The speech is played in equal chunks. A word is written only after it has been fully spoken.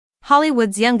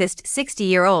Hollywood's youngest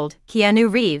 60-year-old,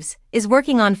 Keanu Reeves, is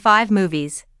working on 5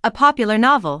 movies, a popular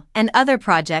novel, and other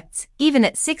projects. Even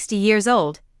at 60 years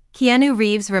old, Keanu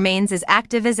Reeves remains as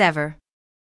active as ever.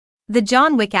 The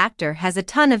John Wick actor has a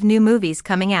ton of new movies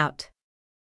coming out.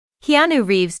 Keanu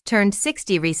Reeves turned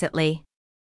 60 recently.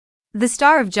 The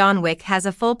star of John Wick has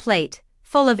a full plate,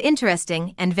 full of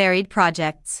interesting and varied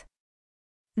projects.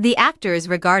 The actor is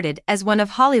regarded as one of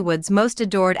Hollywood's most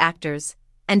adored actors,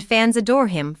 and fans adore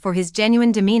him for his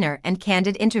genuine demeanor and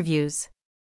candid interviews.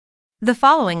 The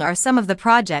following are some of the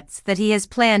projects that he has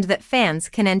planned that fans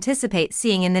can anticipate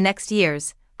seeing in the next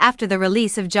years, after the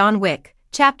release of John Wick,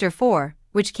 Chapter 4,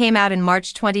 which came out in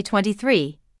March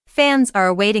 2023. Fans are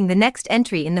awaiting the next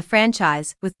entry in the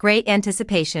franchise with great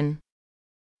anticipation.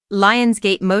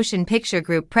 Lionsgate Motion Picture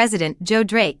Group President Joe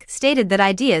Drake stated that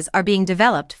ideas are being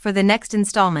developed for the next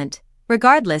installment,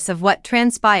 regardless of what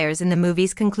transpires in the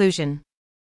movie's conclusion.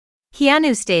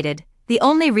 Keanu stated, "The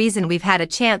only reason we've had a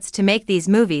chance to make these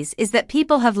movies is that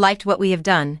people have liked what we have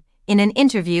done," in an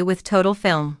interview with Total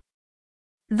Film.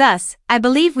 "Thus, I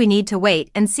believe we need to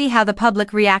wait and see how the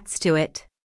public reacts to it.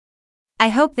 I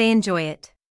hope they enjoy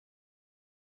it."